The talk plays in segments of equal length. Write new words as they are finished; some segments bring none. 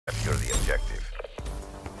objective.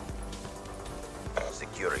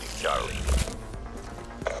 Securing Charlie.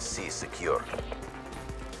 C secure.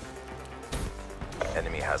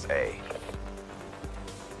 Enemy has A.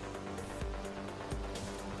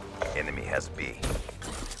 Enemy has B.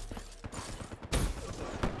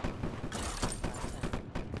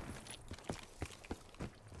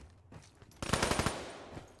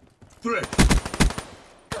 Threat.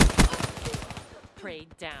 Prey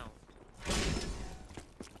down.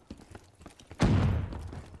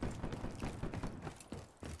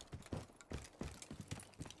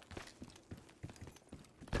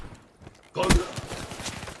 Contra.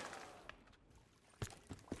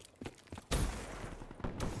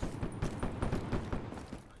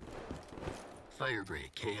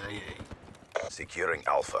 Firebreak KIA. Securing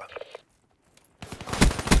Alpha.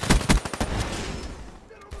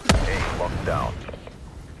 A locked down.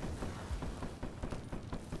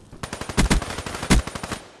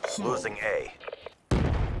 Losing A.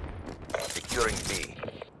 Securing B.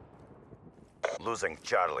 Losing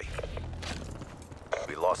Charlie.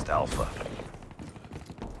 We lost Alpha.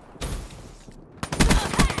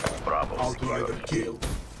 Bravo Outrider secured. kill.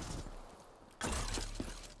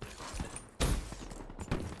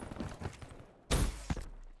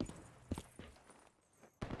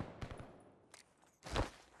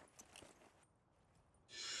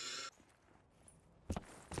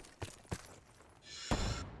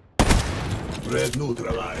 Threat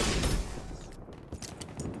neutralized.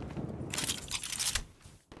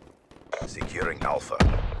 Securing Alpha.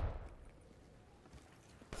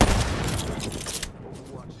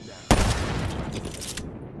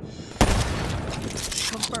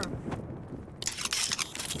 Confirm.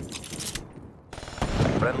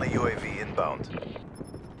 Friendly UAV inbound.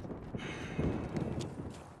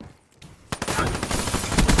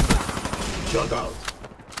 Shut out.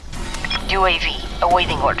 UAV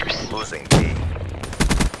awaiting orders. Losing B.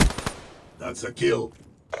 That's a kill.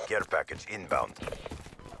 Care package inbound.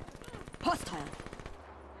 Hostile.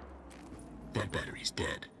 That battery's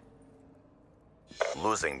dead.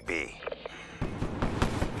 Losing B.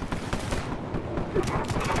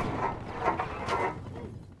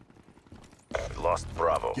 We lost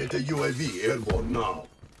Bravo. Get a UAV airborne now.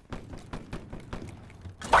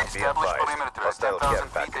 Be advised. Hostile care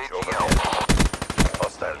package overhead.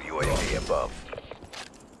 Hostile UAV above.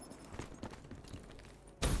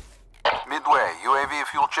 Midway, UAV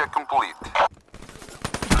fuel check complete.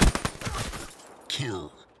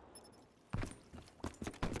 Kill.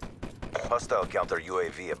 Hostile counter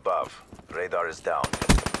UAV above. Radar is down.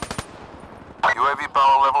 UAV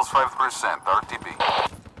power levels 5%. RTB.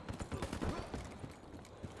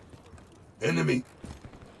 Enemy.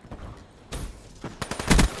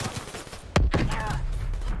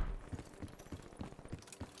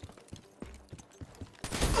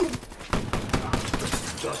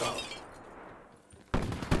 Shut out.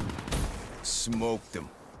 Smoked him.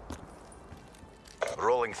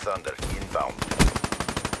 Rolling Thunder inbound.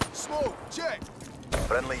 Smoke, check.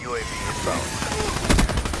 Friendly UAV inbound.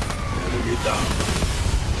 Enemy down.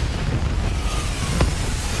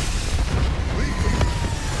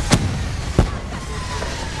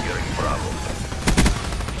 Securing Bravo.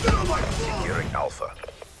 Securing Alpha.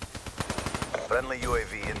 Friendly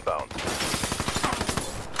UAV inbound.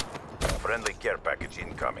 Friendly care package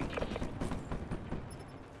incoming.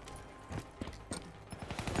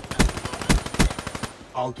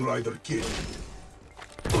 Outrider kill.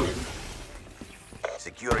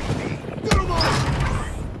 Securing B.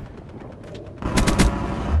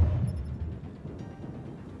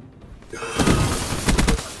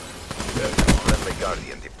 Friendly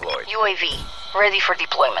Guardian deployed. UAV ready for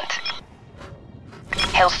deployment.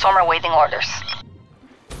 Hailstorm awaiting orders.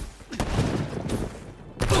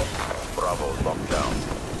 Bravo locked down.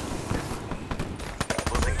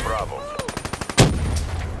 Losing Bravo.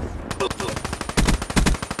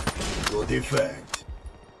 Good effect.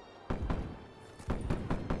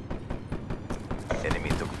 Enemy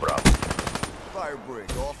took Bravo.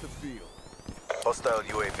 Firebreak off the field. Hostile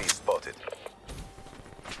UAV spotted.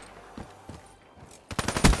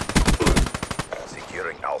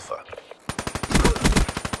 Securing Alpha.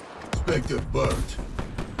 Spectre burnt.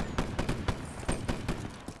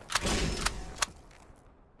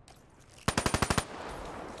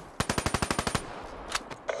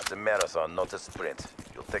 It's a marathon, not a sprint.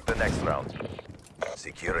 You'll take the next round.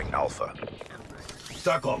 Securing Alpha.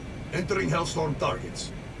 SACOM, entering Hellstorm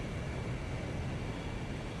targets.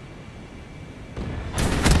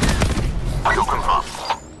 Kill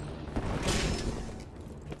confirmed.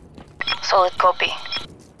 Solid copy.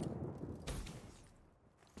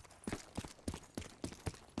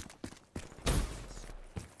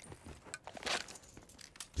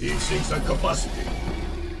 Heat sinks at capacity.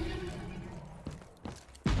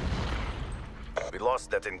 We lost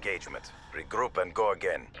that engagement. Regroup and go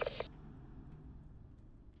again.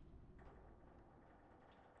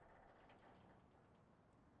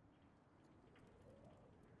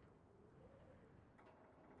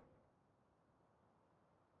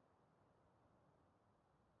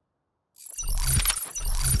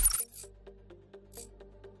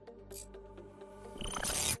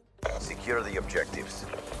 Secure the objectives.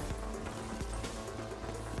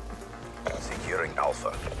 Securing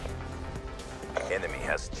Alpha. Enemy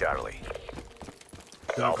has Charlie.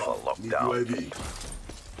 Alpha locked Need down. UAV.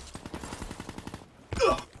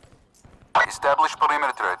 Establish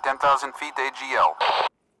perimeter at 10,000 feet AGL.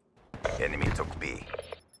 Enemy took B.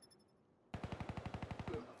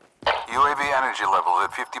 UAV energy level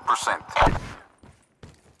at 50%.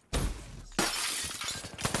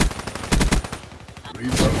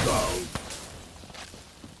 Reaper down.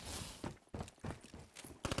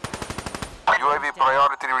 UAV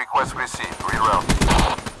priority request received. Reroute.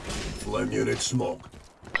 Flame unit smoke.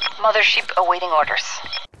 Mothership awaiting orders.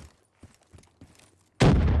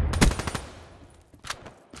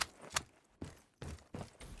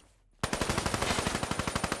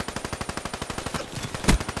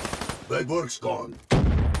 That work's gone.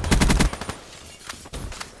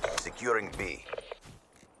 Securing B.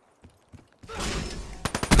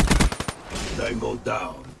 Tango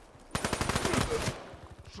down.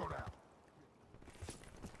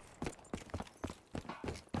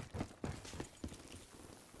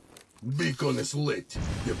 Beacon is lit.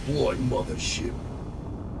 Deploy mothership.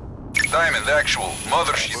 Diamond actual.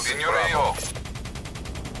 Mothership in your AO.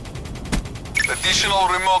 Additional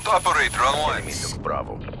remote operator online. Enemy took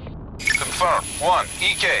Bravo. Confirm. 1.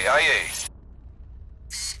 EKIA.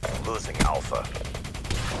 Losing Alpha.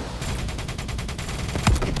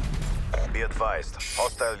 Be advised,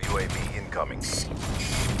 hostile UAV incoming.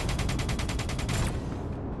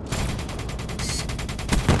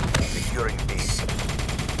 Securing B.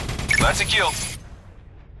 That's a kill.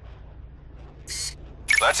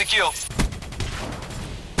 That's a kill.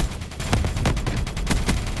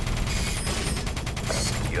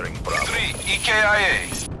 Securing Bravo. 3. EKIA.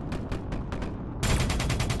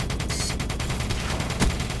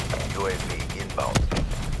 UAV inbound.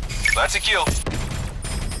 That's a kill.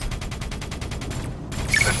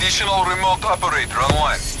 Additional remote operator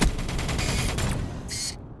online.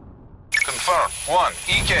 Confirm. 1.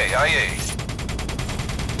 EKIA.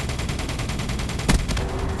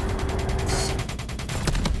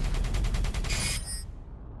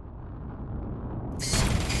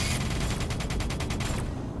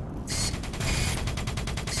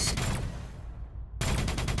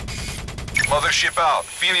 Mothership out.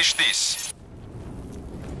 Finish this.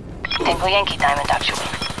 Tango Yankee Diamond actually.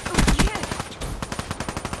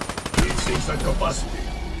 Heat sinks at capacity.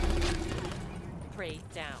 Prey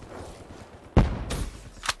down.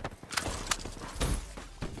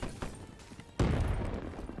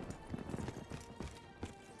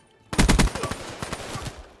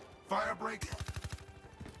 Fire break.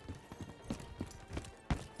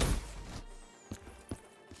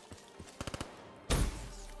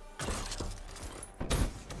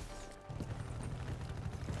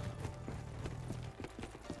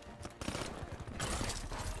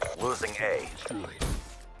 Losing A. Destroyed.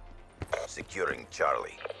 Securing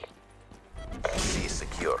Charlie. C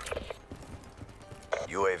secure.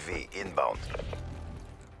 UAV inbound.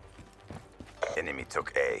 Enemy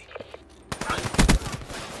took A.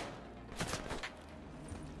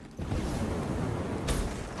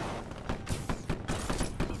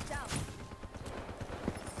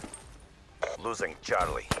 Losing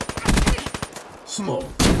Charlie. Smoke.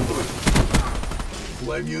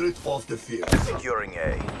 Flame unit off the field. Securing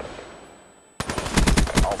A.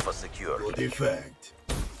 Alpha secure. Good effect.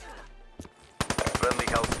 Friendly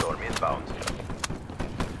Hellstorm inbound.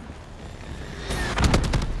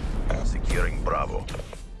 Securing Bravo.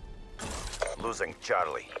 Losing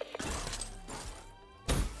Charlie.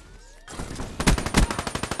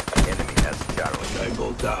 Enemy has Charlie.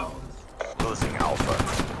 Tango down. Losing Alpha.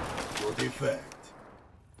 Good effect.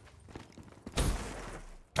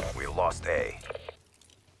 We lost A.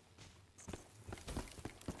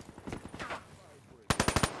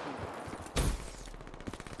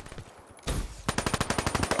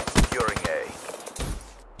 Securing A.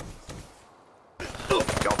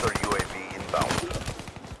 Counter UAV inbound.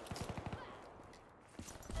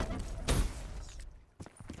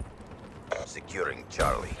 Securing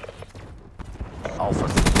Charlie. Alpha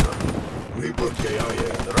secure. Reaper KIA.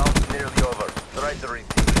 The round's nearly over. Try to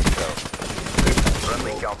redeem yourself.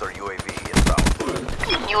 Friendly counter UAV inbound.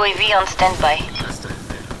 UAV on standby. Hostile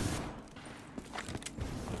there.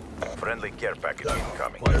 Friendly care package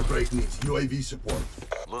incoming. Firebreak needs UAV support.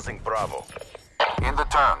 Losing Bravo. In the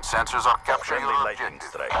turn, sensors are capturing Friendly your lightning objective.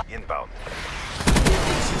 strike inbound.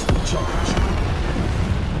 System charge.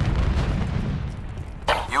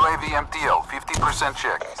 UAV MTL, 50%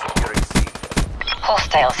 check. Securing C.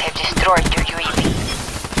 Hostiles have destroyed your UAV.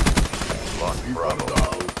 Lost People Bravo.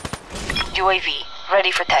 down. UAV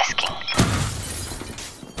ready for tasking.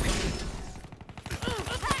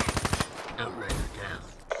 Outrider down.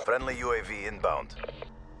 Friendly UAV inbound.